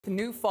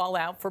New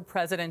fallout for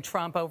President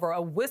Trump over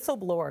a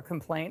whistleblower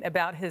complaint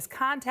about his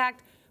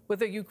contact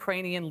with a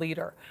Ukrainian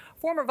leader.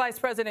 Former Vice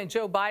President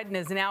Joe Biden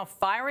is now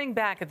firing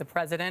back at the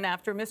president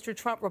after Mr.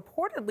 Trump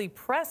reportedly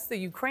pressed the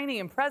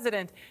Ukrainian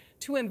president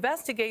to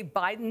investigate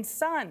Biden's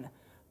son.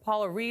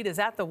 Paula Reid is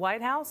at the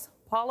White House.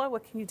 Paula,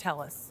 what can you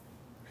tell us?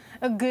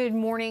 Good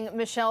morning,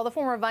 Michelle. The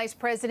former vice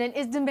president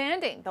is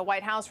demanding the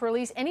White House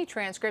release any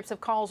transcripts of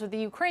calls with the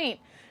Ukraine.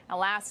 Now,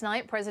 last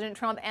night, President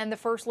Trump and the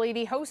First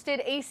Lady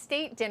hosted a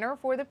state dinner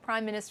for the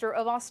Prime Minister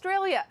of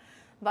Australia.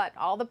 But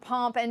all the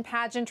pomp and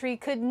pageantry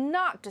could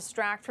not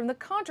distract from the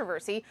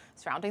controversy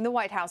surrounding the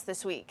White House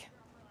this week.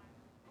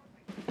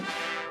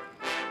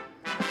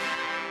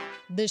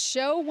 The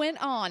show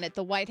went on at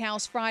the White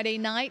House Friday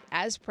night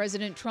as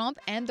President Trump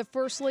and the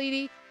First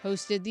Lady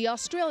hosted the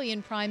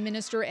Australian Prime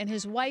Minister and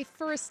his wife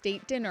for a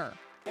state dinner.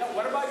 Yeah,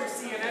 what about your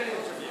CNN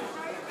interview?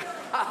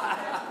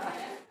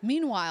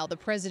 Meanwhile, the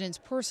president's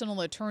personal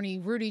attorney,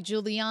 Rudy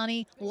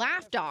Giuliani,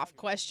 laughed off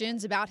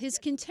questions about his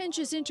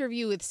contentious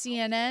interview with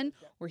CNN,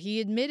 where he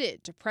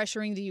admitted to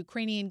pressuring the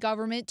Ukrainian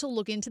government to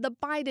look into the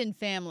Biden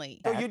family.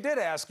 So you did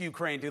ask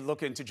Ukraine to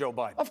look into Joe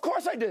Biden? Of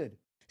course I did.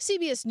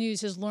 CBS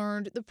News has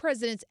learned the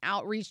president's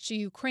outreach to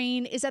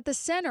Ukraine is at the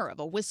center of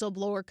a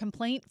whistleblower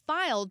complaint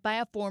filed by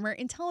a former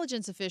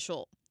intelligence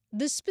official.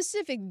 The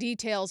specific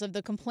details of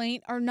the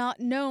complaint are not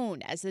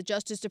known, as the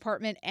Justice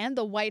Department and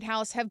the White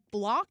House have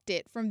blocked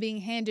it from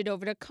being handed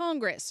over to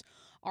Congress,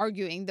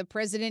 arguing the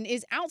president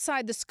is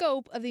outside the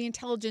scope of the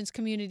intelligence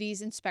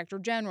community's inspector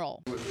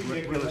general.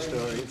 Ridiculous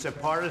story. It's a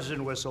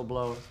partisan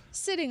whistleblower.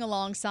 Sitting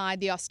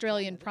alongside the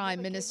Australian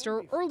Prime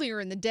Minister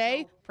earlier in the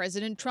day,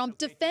 President Trump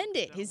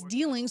defended his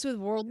dealings with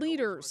world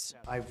leaders.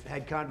 I've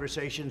had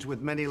conversations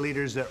with many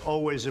leaders that are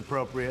always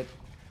appropriate.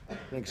 I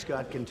think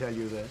Scott can tell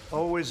you that.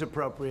 Always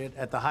appropriate,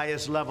 at the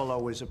highest level,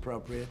 always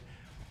appropriate.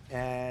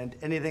 And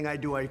anything I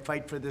do, I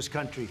fight for this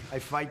country. I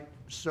fight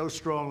so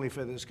strongly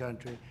for this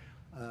country.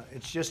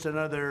 It's just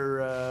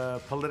another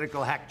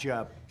political hack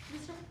job.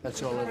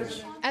 That's all it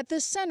is. At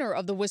the center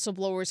of the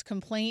whistleblower's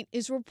complaint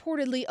is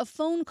reportedly a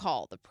phone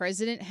call the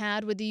president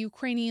had with the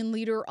Ukrainian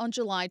leader on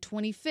July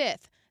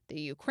 25th. The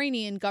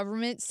Ukrainian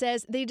government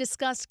says they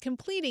discussed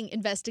completing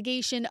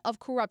investigation of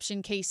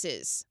corruption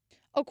cases.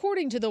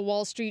 According to the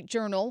Wall Street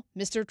Journal,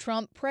 Mr.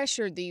 Trump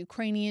pressured the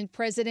Ukrainian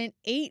president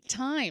 8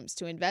 times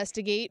to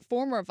investigate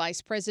former Vice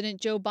President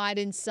Joe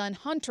Biden's son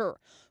Hunter,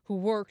 who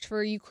worked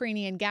for a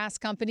Ukrainian gas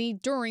company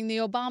during the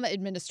Obama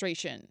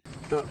administration.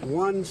 Not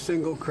one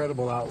single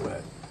credible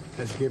outlet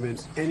has given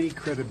any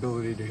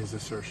credibility to his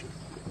assertion.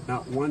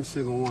 Not one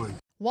single one.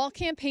 While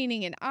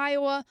campaigning in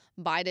Iowa,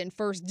 Biden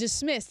first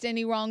dismissed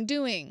any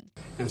wrongdoing.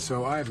 And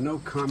so I have no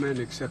comment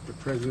except the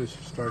president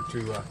should start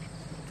to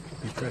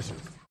be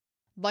president.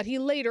 But he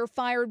later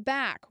fired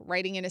back,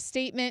 writing in a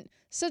statement,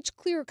 "Such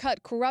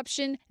clear-cut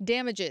corruption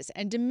damages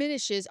and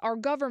diminishes our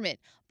government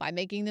by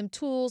making them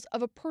tools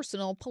of a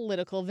personal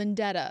political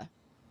vendetta."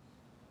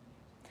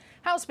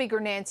 House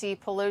Speaker Nancy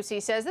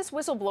Pelosi says this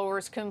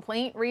whistleblower's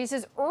complaint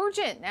raises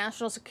urgent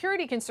national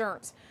security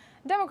concerns.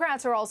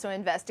 Democrats are also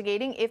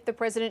investigating if the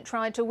president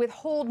tried to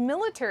withhold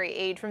military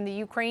aid from the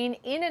Ukraine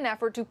in an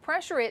effort to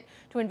pressure it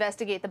to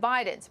investigate the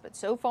Bidens. But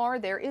so far,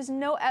 there is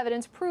no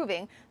evidence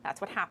proving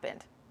that's what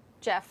happened.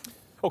 Jeff.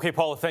 Okay,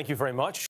 Paula, thank you very much.